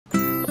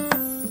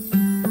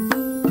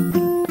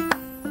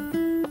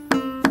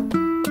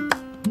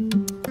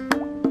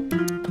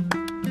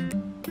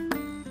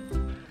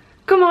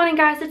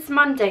it's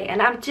Monday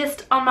and I'm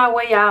just on my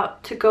way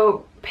out to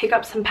go pick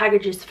up some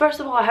packages. First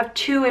of all, I have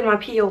 2 in my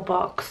P.o.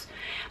 box.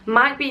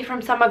 Might be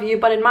from some of you,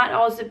 but it might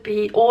also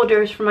be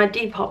orders from my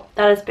Depop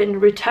that has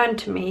been returned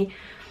to me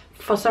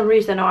for some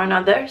reason or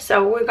another.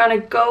 So we're gonna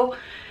go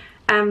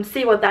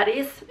see what that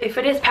is. If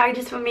it is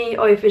packages for me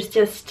or if it's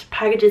just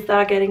packages that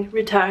are getting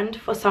returned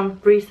for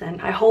some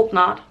reason. I hope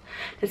not.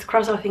 Let's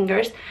cross our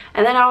fingers.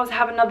 And then I also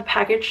have another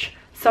package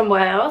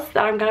somewhere else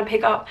that I'm gonna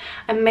pick up,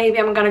 and maybe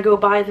I'm gonna go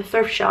by the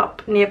thrift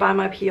shop nearby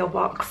my P.o.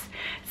 box.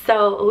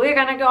 So we're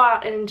gonna go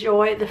out and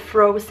enjoy the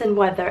frozen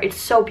weather. It's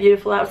so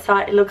beautiful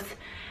outside. It looks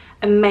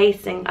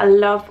amazing. I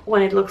love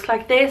when it looks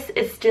like this.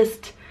 It's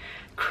just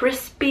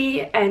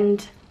crispy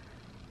and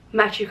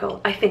magical,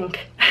 I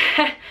think.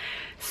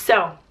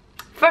 So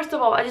first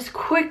of all, I just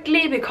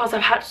quickly, because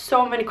I've had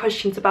so many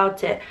questions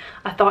about it,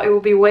 I thought it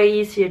would be way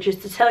easier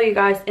just to tell you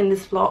guys in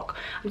this vlog.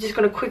 I'm just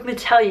going to quickly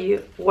tell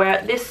you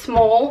where this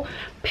small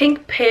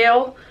pink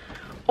pale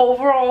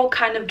overall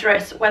kind of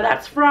dress, where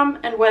that's from,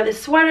 and where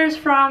this sweater is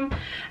from.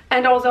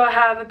 And also I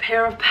have a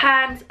pair of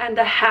pants and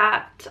a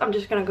hat. I'm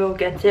just going to go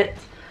get it.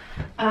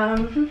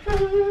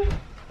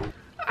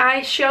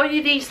 I showed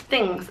you these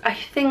things, I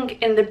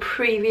think, in the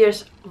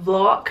previous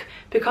vlog,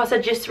 because I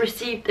just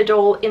received it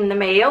all in the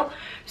mail.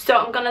 So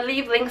I'm gonna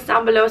leave links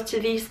down below to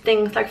these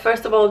things. Like,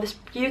 first of all, this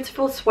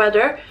beautiful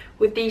sweater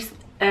with these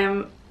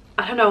I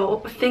don't know,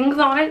 things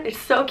on it. It's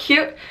so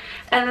cute.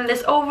 And then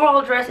this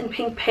overall dress in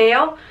pink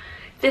pale.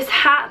 This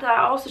hat that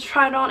I also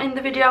tried on in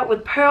the video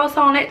with pearls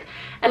on it.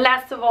 And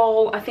last of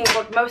all, I think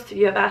what most of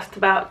you have asked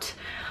about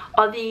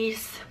are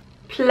these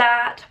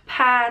plaid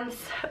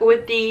pants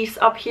with these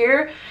up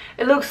here.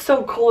 It looks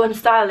so cool and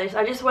stylish.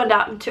 I just went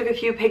out and took a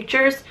few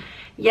pictures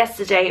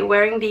yesterday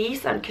wearing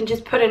these and can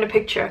just put in a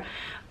picture.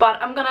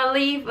 But I'm gonna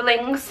leave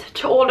links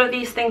to all of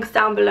these things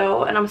down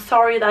below, and I'm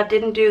sorry that I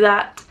didn't do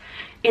that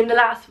in the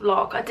last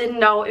vlog. I didn't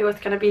know it was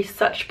gonna be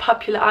such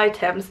popular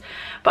items,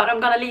 but I'm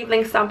gonna leave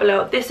links down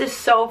below. This is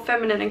so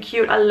feminine and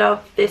cute. I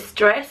love this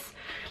dress.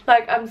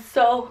 Like, I'm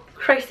so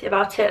crazy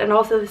about it, and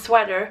also the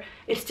sweater.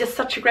 It's just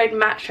such a great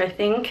match, I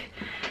think.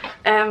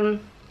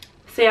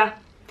 So yeah,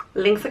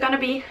 links are gonna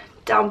be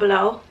down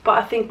below, but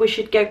I think we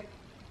should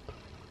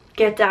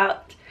get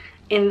out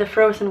in the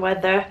frozen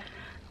weather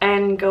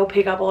and go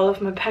pick up all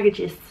of my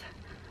packages.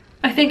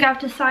 I think I've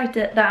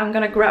decided that I'm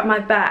gonna grab my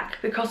bag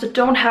because I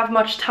don't have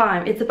much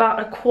time. It's about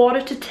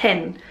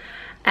 9:45,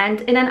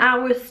 and in an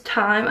hour's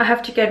time I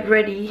have to get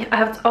ready.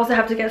 I also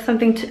have to get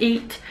something to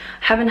eat.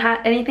 Haven't had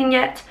anything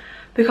yet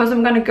because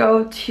I'm gonna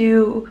go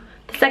to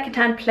the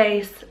second-hand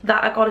place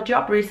that I got a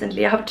job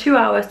recently. I have 2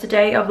 hours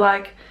today of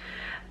like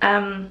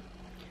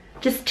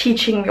just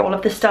teaching me all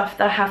of the stuff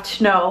that I have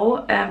to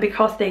know,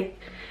 because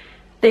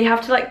they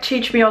have to like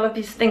teach me all of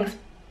these things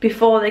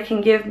before they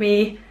can give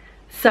me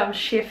some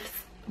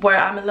shifts where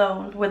I'm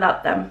alone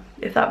without them,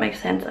 if that makes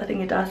sense. I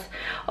think it does.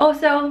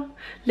 Also,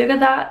 look at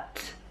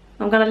that.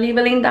 I'm gonna leave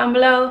a link down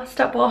below.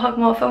 Stop Wall Hug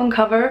More phone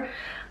cover.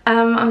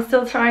 I'm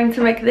still trying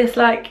to make this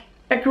like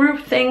a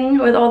group thing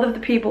with all of the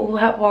people who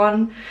have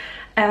won.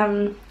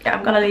 Yeah,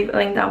 I'm gonna leave a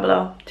link down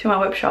below to my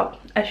web shop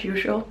as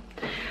usual.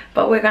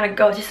 But we're gonna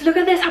go. Just look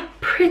at this, how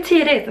pretty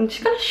it is. I'm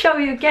just gonna show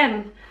you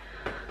again.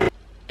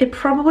 It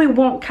probably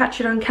won't catch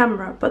it on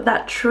camera, but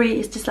that tree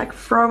is just like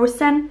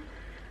frozen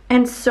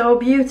and so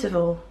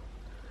beautiful.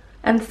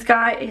 And the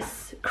sky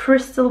is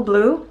crystal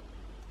blue.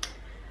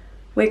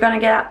 We're gonna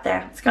get out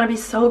there. It's gonna be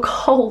so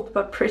cold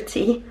but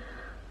pretty.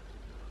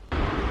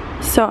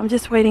 So I'm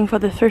just waiting for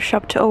the thrift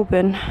shop to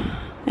open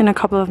in a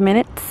couple of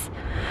minutes.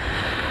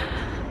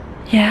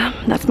 Yeah,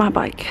 that's my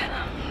bike.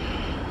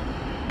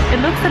 It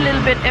looks a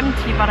little bit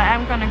empty, but I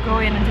am gonna go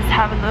in and just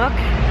have a look.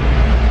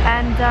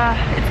 And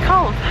it's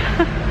cold.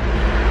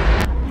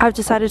 I've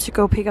decided to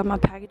go pick up my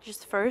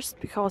packages first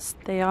because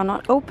they are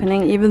not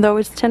opening even though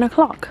it's 10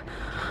 o'clock.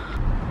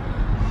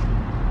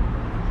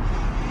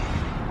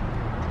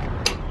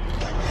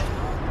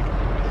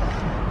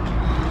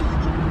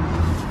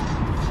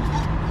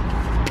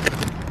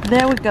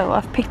 There we go,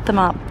 I've picked them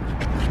up.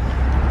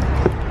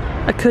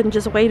 I couldn't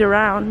just wait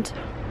around.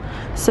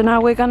 So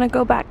now we're gonna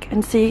go back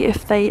and see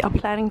if they are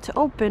planning to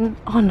open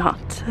or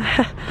not.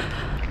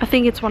 I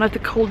think it's one of the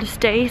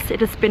coldest days it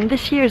has been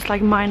this year. It's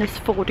like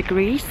 -4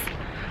 degrees.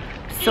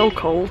 So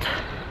cold.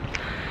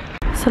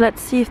 So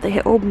let's see if they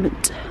have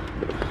opened.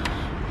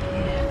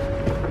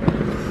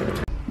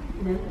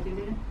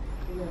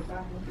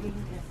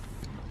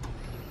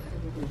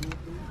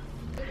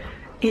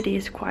 It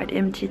is quite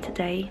empty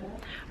today,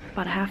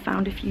 but I have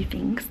found a few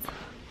things.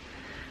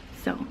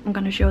 So I'm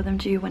gonna show them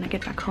to you when I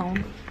get back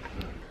home.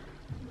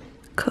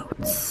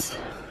 Coats.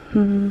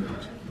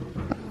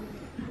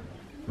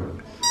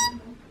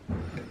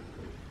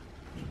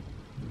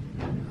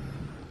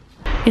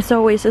 It's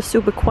always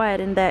super quiet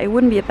in there. It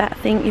wouldn't be a bad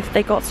thing if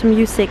they got some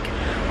music,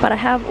 but I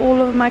have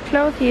all of my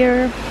clothes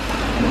here,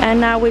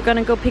 and now we're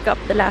gonna go pick up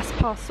the last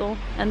parcel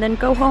and then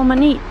go home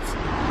and eat.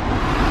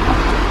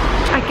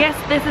 I guess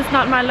this is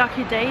not my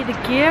lucky day. The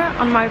gear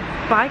on my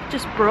bike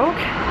just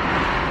broke.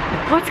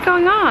 What's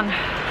going on?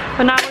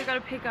 But now we're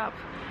gonna pick up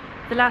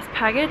the last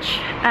package,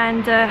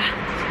 and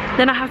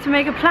then I have to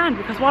make a plan,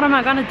 because what am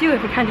I gonna do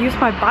if I can't use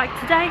my bike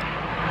today?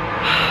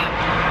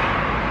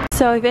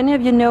 So if any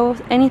of you know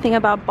anything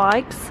about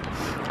bikes,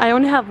 I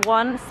only have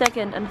 1st,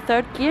 2nd and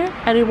 3rd gear,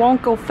 and it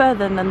won't go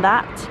further than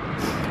that.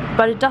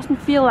 But it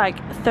doesn't feel like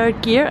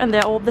 3rd gear, and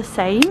they're all the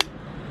same.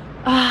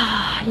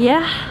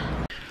 Yeah.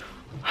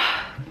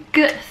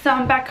 Good, so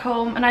I'm back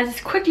home, and I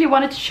just quickly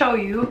wanted to show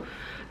you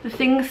the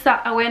things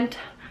that I went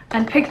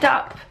and picked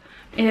up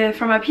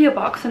from my P.o.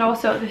 box, and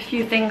also the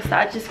few things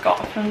that I just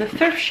got from the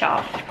thrift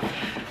shop.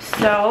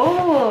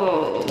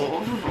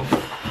 So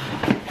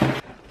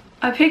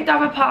I picked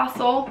up a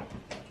parcel,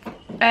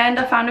 and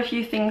I found a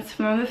few things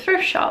from the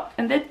thrift shop,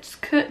 and this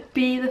could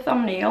be the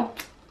thumbnail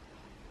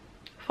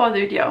for the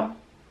video.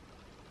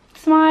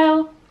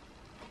 Smile.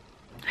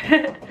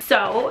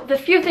 So the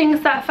few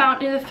things that I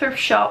found in the thrift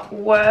shop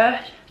were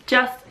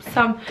just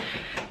some,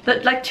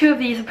 like 2 of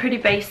these are pretty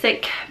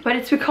basic, but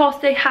it's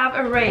because they have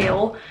a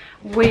rail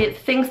with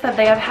things that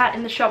they have had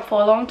in the shop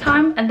for a long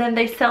time, and then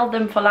they sell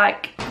them for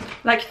like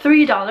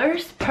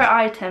 $3 per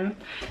item.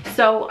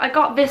 So I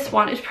got this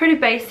one. It's pretty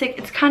basic.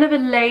 It's kind of a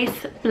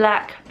lace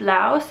black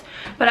blouse,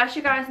 but as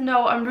you guys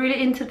know, I'm really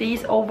into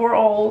these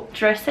overall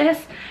dresses,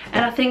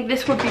 and I think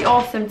this would be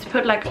awesome to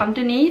put like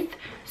underneath.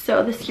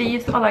 So the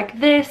sleeves are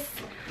like this,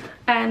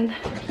 and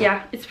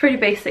yeah, it's pretty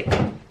basic.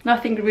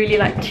 Nothing really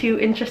like too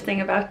interesting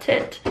about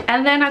it.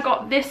 And then I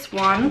got this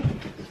one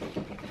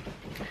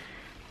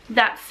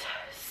that's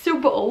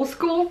super old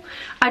school.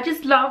 I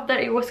just love that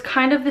it was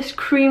kind of this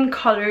cream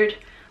colored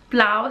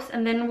blouse,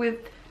 and then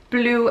with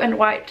blue and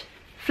white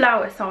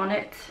flowers on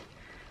it.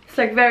 It's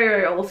like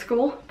very old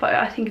school, but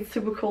I think it's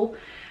super cool.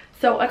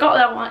 So I got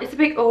that one. It's a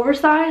bit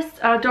oversized.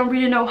 I don't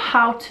really know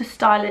how to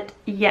style it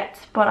yet,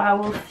 but I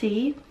will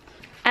see.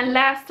 And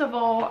last of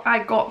all, I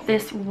got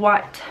this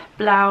white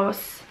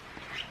blouse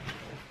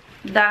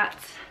that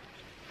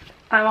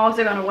I'm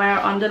also gonna wear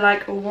under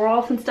like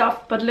overalls and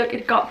stuff. But look,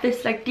 it got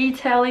this like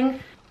detailing,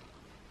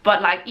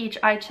 but like each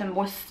item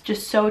was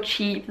just so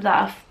cheap that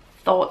I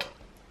thought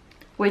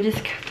we're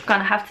just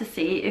gonna have to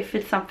see if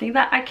it's something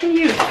that I can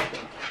use.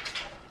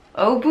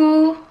 Oh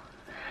boo.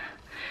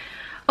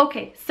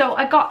 Okay, so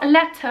I got a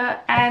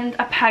letter and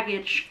a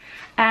package,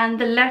 and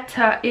the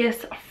letter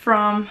is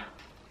from,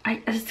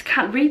 I just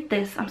can't read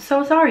this. I'm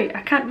so sorry,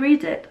 I can't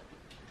read it.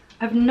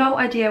 I have no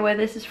idea where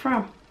this is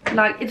from.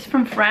 Like, it's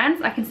from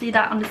France. I can see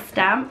that on the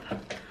stamp,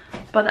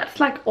 but that's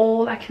like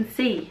all I can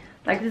see.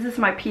 Like, this is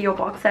my P.o.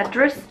 box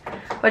address,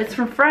 but it's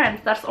from France.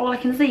 That's all I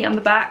can see on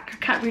the back. I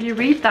can't really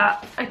read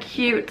that. A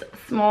cute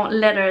small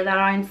letter that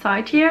are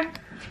inside here.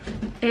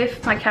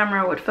 If my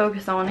camera would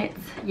focus on it.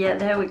 Yeah,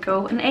 there we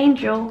go. An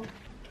angel.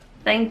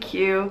 Thank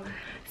you.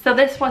 So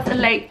this was a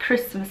late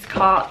Christmas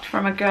card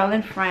from a girl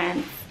in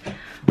France.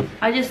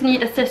 I just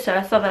need a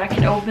scissor so that I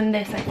can open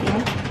this, I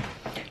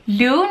think.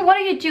 Loon, what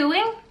are you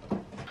doing?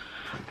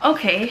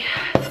 Okay,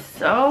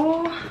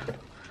 so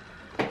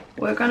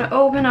we're gonna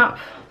open up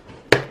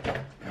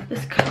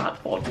this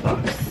cardboard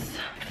box.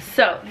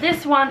 So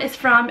this one is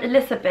from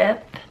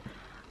Elizabeth.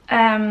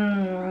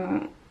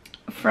 It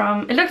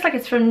looks like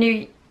it's from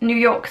New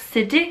York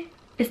City.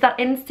 Is that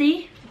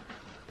NC?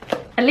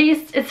 At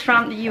least it's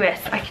from the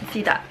US. I can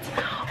see that.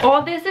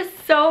 Oh, this is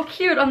so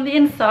cute on the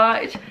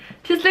inside.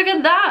 Just look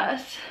at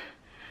that.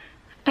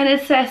 And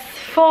it says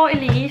for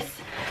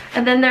Elise,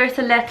 and then there's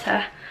a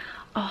letter.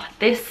 Oh,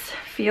 this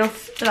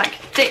feels like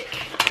thick.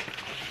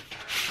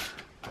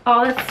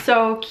 Oh, that's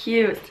so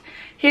cute.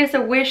 Here's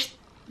a wish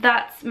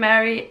that's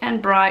merry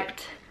and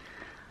bright.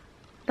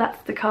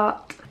 That's the card.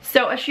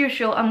 So as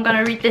usual, I'm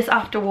gonna read this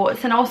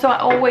afterwards, and also I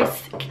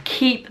always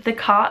keep the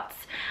cards.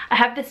 I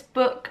have this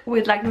book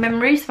with like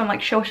memories from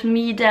like social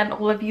media and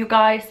all of you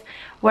guys,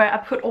 where I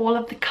put all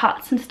of the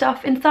cards and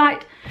stuff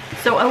inside.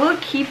 So I will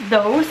keep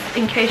those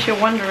in case you're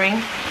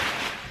wondering.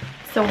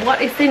 So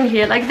what is in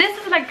here? Like, this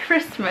is like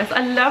Christmas.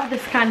 I love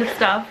this kind of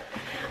stuff.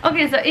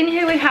 Okay, so in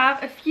here we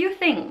have a few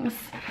things,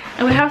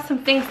 and we have some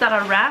things that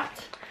are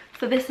wrapped.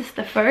 So this is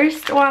the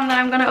first one that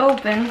I'm gonna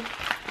open.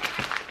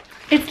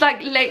 It's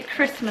like late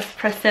Christmas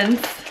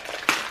presents.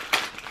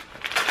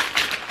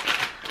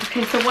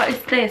 Okay, so what is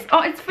this?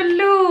 Oh, it's for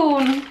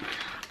Loon.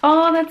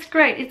 Oh, that's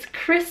great. It's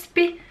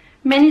crispy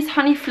Minnie's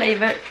honey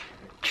flavored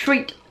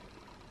treat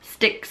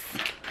sticks.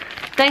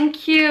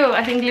 Thank you.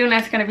 I think Luna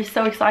is going to be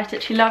so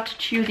excited. She loves to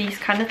chew these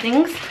kind of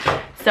things,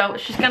 so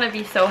she's going to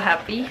be so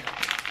happy.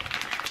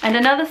 And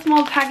another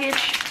small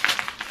package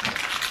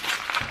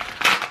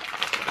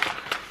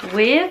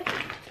with,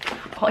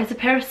 oh, it's a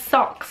pair of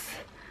socks.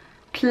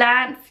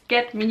 Plants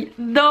get me.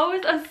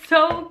 Those are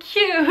so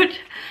cute.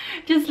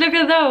 Just look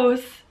at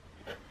those.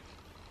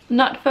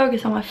 Not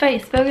focus on my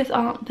face, focus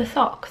on the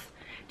socks.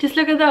 Just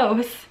look at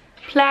those.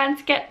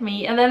 Plants get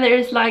me. And then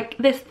there's like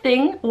this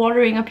thing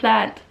watering a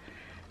plant.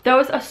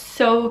 Those are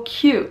so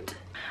cute.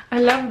 I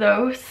love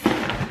those.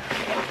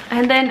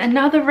 And then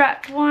another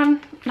wrapped one.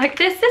 Like,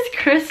 this is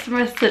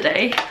Christmas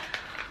today.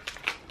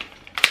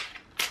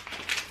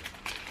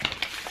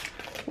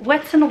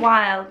 Wet and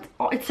Wild.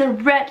 Oh, it's a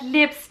red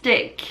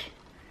lipstick.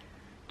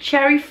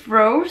 Cherry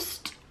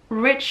Frost.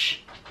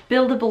 Rich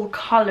buildable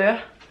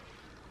color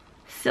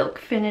silk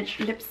finish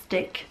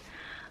lipstick.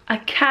 I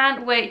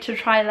can't wait to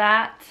try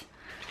that.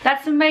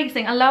 That's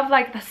amazing. I love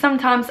like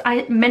sometimes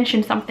I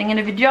mention something in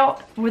a video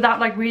without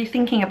like really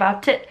thinking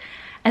about it,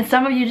 and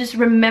some of you just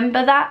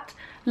remember that.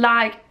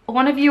 Like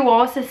one of you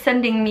also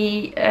sending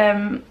me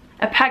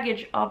a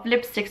package of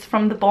lipsticks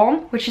from the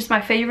Buch, which is my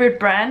favorite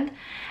brand,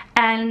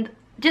 and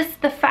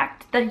just the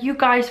fact that you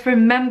guys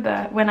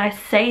remember when I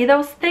say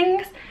those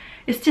things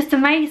is just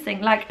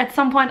amazing. Like at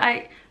some point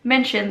I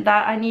mentioned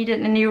that I needed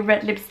a new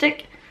red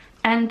lipstick,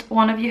 and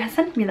one of you has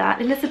sent me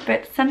that.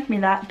 Elizabeth sent me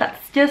that.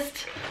 That's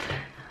just,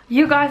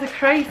 you guys are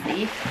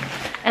crazy.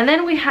 And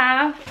then we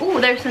have,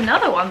 oh, there's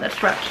another one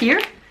that's wrapped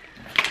here.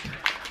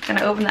 I'm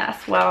gonna open that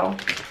as well.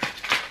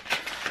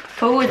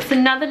 Oh, it's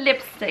another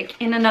lipstick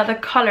in another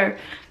color.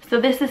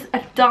 So this is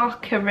a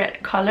darker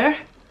red color.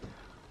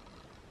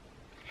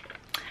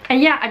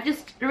 And yeah, I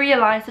just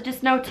realized, I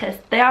just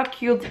noticed they are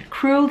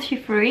cruelty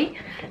free.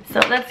 So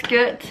that's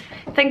good.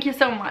 Thank you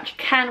so much.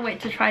 Can't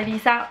wait to try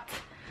these out.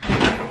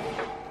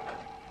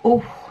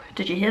 Oh,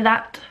 did you hear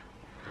that?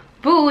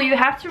 Boo, you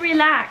have to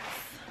relax.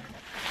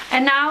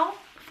 And now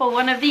for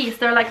one of these,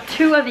 there are like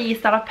 2 of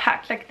these that are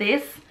packed like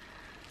this.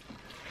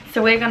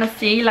 So we're gonna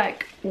see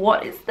like,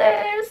 what is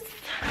this?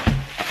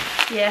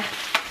 Yeah.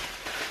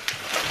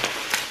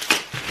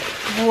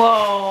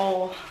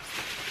 Whoa.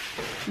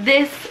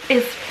 This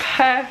is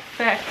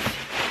perfect.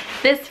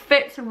 This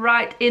fits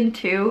right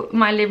into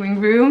my living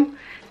room.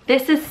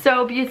 This is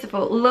so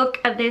beautiful. Look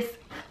at this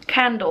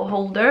candle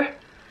holder.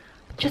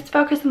 Just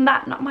focus on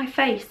that, not my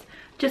face.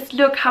 Just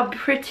look how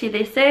pretty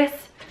this is.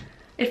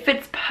 It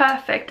fits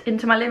perfect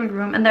into my living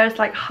room, and there's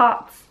like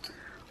hearts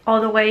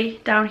all the way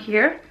down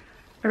here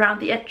around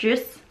the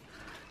edges.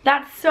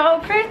 That's so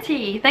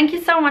pretty. Thank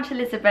you so much,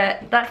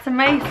 Elizabeth. That's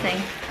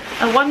amazing.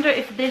 I wonder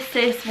if this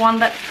is one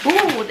that,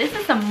 ooh, this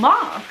is a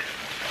mug.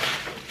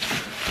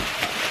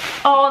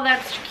 Oh,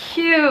 that's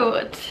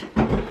cute.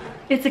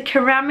 It's a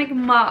ceramic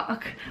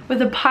mug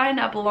with a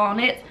pineapple on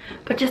it,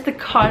 but just the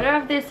color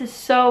of this is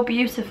so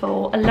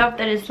beautiful. I love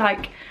that it's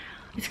like,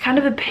 it's kind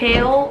of a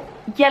pale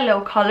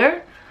yellow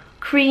color,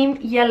 cream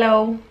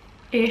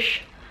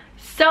yellow-ish.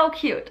 So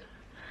cute.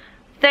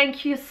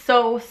 Thank you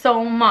so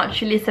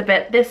much,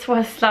 Elizabeth. This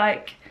was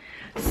like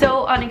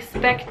so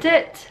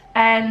unexpected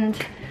and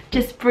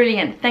just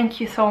brilliant. Thank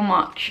you so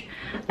much.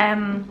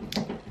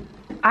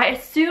 I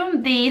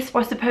assume these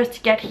were supposed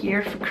to get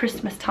here for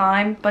Christmas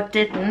time, but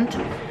didn't.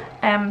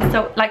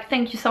 So like,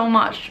 thank you so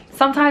much.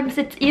 Sometimes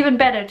it's even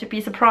better to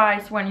be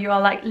surprised when you are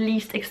like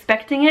least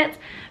expecting it,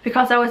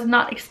 because I was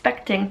not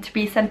expecting to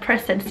be sent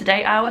presents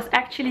today. I was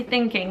actually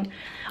thinking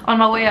on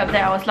my way up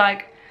there, I was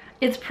like,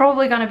 it's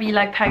probably gonna be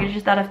like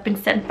packages that have been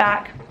sent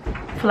back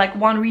for like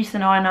one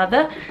reason or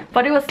another,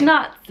 but it was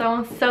not. So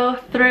I'm so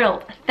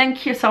thrilled.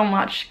 Thank you so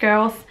much,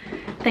 girls.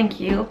 Thank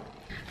you.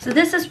 So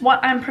this is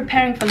what I'm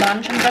preparing for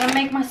lunch. I'm gonna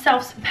make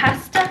myself some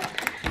pasta.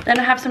 Then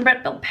I have some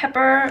red bell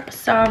pepper,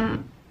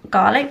 some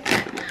garlic.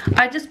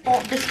 I just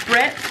bought this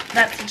bread.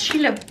 That's a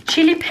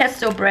chili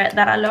pesto bread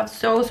that I love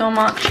so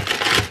much.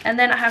 And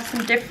then I have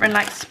some different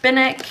like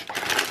spinach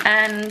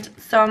and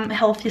some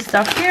healthy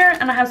stuff here.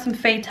 And I have some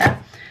feta.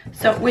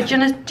 So we're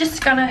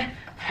just gonna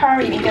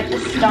hurry and get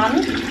this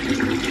done.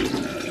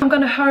 I'm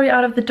gonna hurry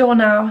out of the door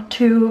now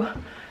to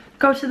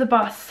go to the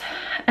bus,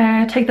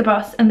 take the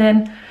bus, and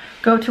then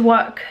go to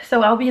work.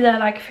 So I'll be there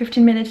like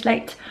 15 minutes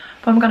late,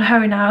 but I'm gonna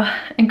hurry now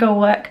and go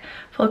work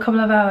for a couple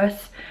of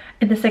hours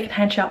in the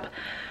secondhand shop.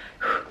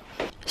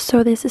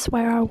 So this is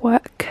where I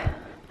work,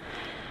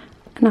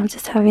 and I'm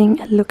just having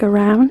a look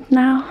around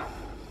now.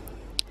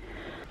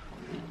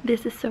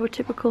 This is so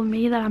typical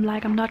me that I'm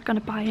like, I'm not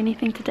gonna buy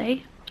anything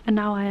today, and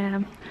now I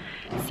am.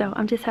 So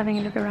I'm just having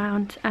a look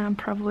around, and I'm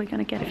probably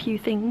gonna get a few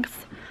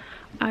things.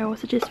 I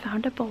also just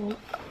found a bowl.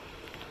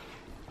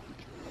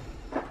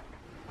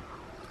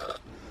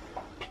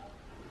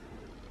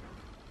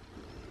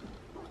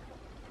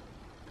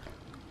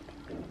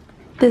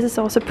 This is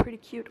also pretty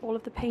cute. All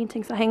of the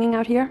paintings are hanging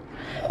out here.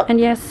 And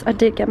yes, I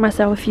did get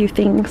myself a few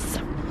things.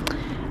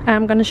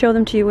 I'm gonna show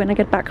them to you when I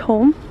get back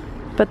home.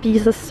 But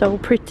these are so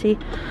pretty.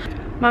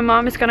 My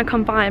mom is gonna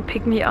come by and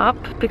pick me up,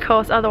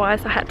 because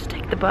otherwise I had to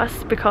take the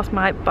bus because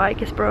my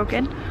bike is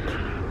broken.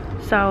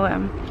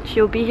 So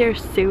she'll be here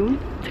soon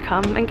to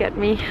come and get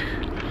me.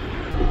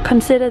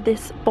 Consider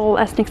this bowl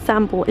as an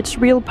example. It's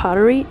real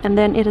pottery, and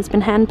then it has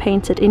been hand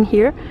painted in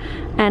here,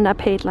 and I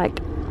paid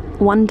like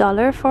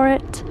 $1 for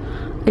it.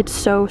 It's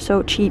so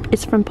cheap.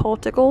 It's from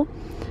Portugal.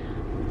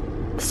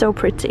 So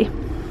pretty.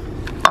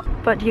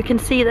 But you can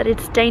see that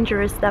it's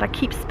dangerous that I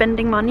keep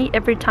spending money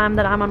every time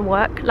that I'm on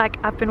work. Like,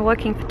 I've been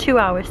working for 2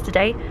 hours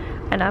today,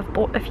 and I've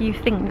bought a few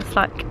things.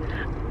 Like,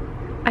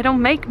 I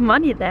don't make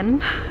money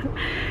then.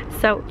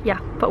 So yeah,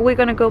 but we're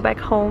gonna go back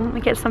home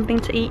and get something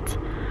to eat,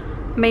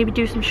 maybe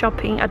do some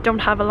shopping. I don't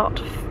have a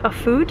lot of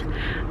food.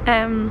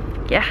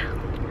 Yeah.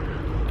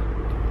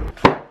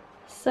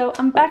 So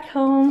I'm back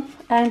home,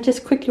 and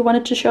just quickly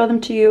wanted to show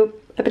them to you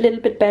a little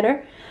bit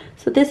better.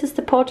 So this is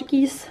the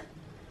Portuguese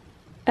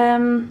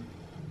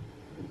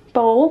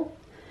bowl.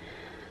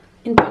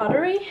 in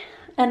pottery.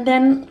 And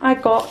then I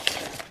got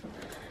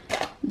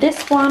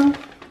this one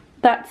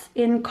that's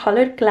in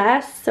colored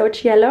glass, so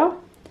it's yellow.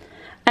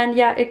 And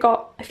yeah, it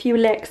got a few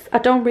legs. I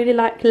don't really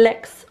like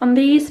legs on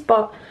these,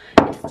 but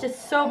it's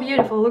just so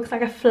beautiful. It looks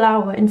like a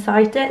flower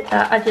inside it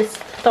that I just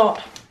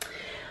thought,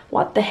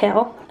 what the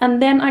hell.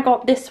 And then I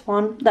got this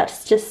one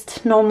that's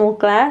just normal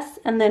glass,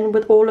 and then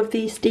with all of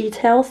these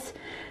details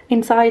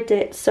inside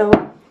it.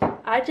 So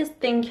I just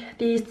think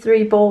these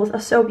 3 bowls are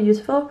so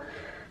beautiful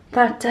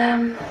that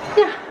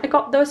yeah, I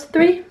got those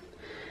 3,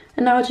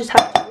 and now I just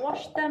have to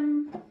wash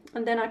them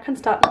and then I can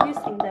start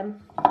using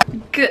them.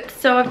 Good,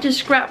 so I've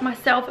just grabbed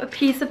myself a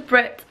piece of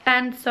bread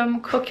and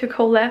some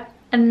Coca-Cola,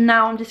 and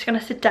now I'm just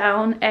gonna sit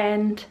down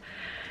and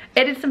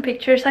edit some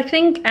pictures, I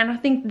think. And I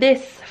think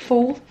this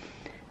fool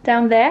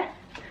down there,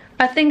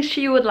 I think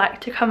she would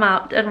like to come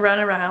out and run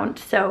around,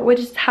 so we're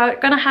just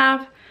gonna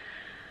have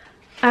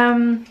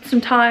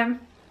some time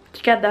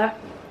together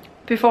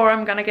before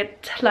I'm gonna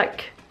get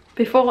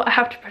before I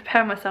have to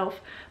prepare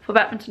myself for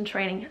badminton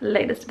training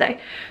later today.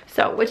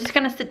 So we're just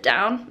gonna sit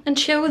down and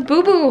chill with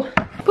Boo Boo.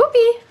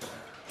 Boopy!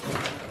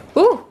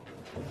 Ooh!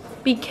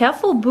 Be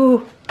careful,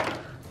 Boo.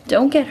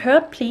 Don't get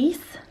hurt,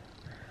 please.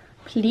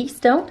 Please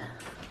don't.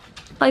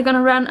 Are you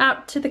gonna run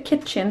out to the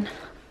kitchen?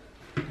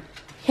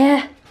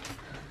 Yeah.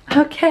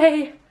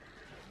 Okay.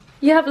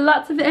 You have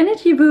lots of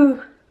energy,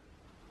 Boo.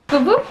 Boo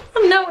Boo?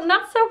 No,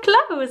 not so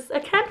close. I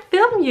can't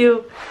film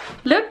you.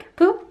 Look,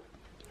 Boo.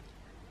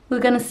 We're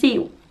gonna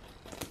see.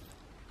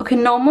 Okay,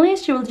 normally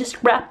she will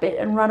just grab it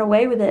and run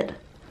away with it.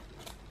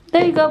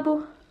 There you go,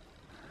 Boo.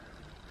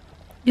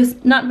 You're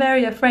not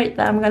very afraid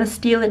that I'm gonna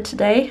steal it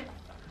today?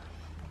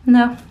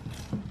 No.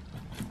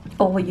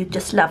 Oh, you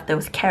just love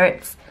those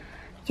carrots.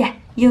 Yeah,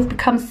 you've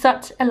become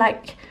such a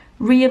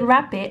real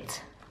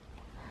rabbit.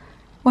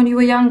 When you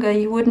were younger,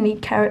 you wouldn't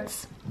eat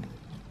carrots.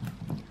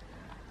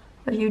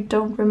 But you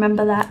don't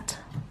remember that.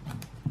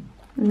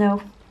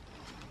 No.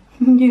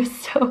 You're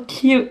so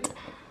cute.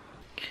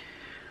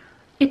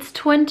 It's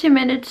 20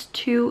 minutes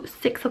to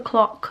 6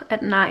 o'clock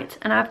at night,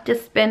 and I've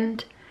just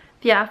spent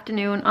the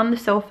afternoon on the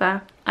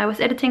sofa. I was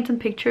editing some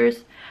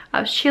pictures,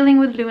 I was chilling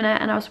with Luna,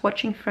 and I was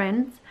watching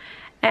Friends.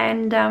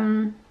 And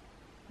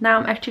now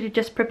I'm actually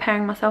just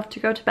preparing myself to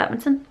go to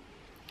badminton.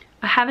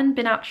 I haven't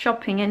been out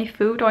shopping any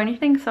food or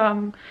anything, so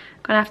I'm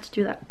gonna have to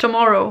do that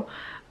tomorrow.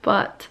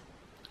 But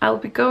I'll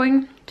be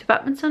going to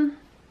badminton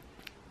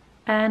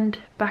and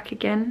back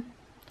again,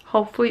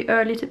 hopefully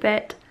early to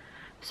bed,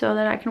 so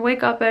that I can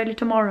wake up early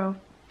tomorrow.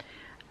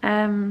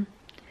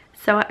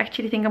 So I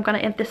actually think I'm gonna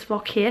end this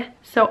vlog here.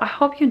 So I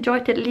hope you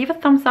enjoyed it. Leave a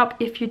thumbs up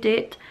if you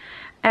did,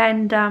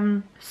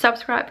 and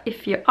subscribe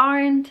if you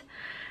aren't.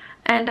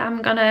 And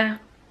I'm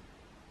gonna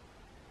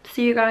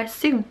see you guys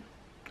soon.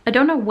 I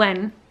don't know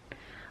when.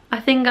 I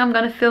think I'm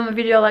gonna film a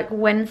video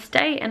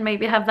Wednesday and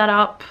maybe have that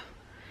up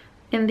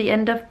in the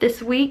end of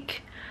this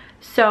week.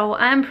 So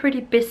I'm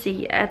pretty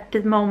busy at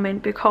the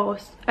moment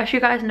because, as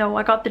you guys know,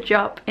 I got the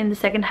job in the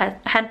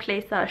second-hand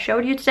place that I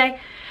showed you today.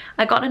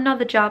 I got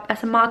another job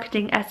as a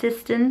marketing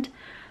assistant,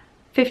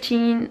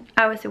 15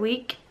 hours a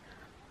week.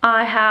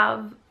 I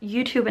have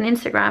YouTube and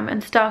Instagram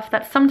and stuff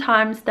that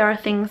sometimes there are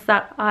things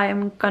that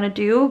I'm gonna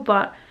do,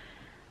 but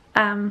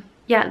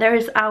yeah, there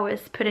is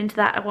hours put into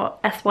that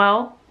as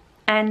well.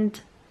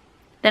 And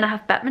then I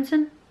have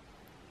badminton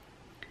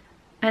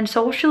and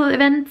social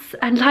events,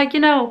 and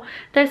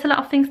there's a lot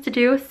of things to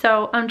do.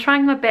 So I'm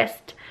trying my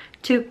best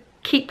to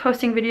keep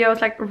posting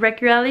videos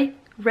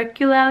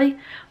regularly,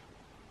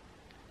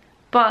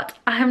 but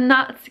I'm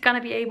not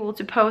gonna be able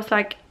to post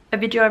a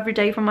video every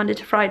day from Monday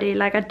to Friday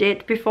like I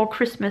did before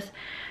Christmas.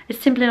 It's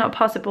simply not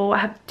possible. I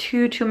have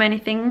too many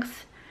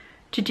things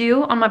to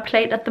do on my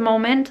plate at the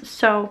moment.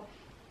 So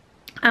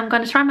I'm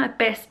gonna try my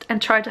best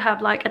and try to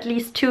have at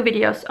least 2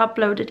 videos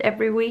uploaded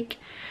every week.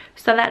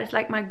 So that is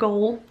my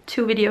goal,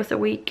 2 videos a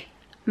week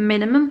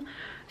minimum.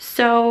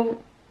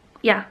 So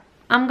yeah,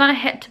 I'm gonna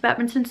head to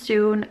badminton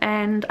soon,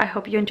 and I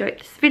hope you enjoyed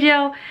this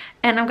video,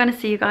 and I'm gonna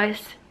see you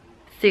guys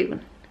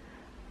soon.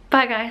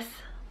 Bye guys.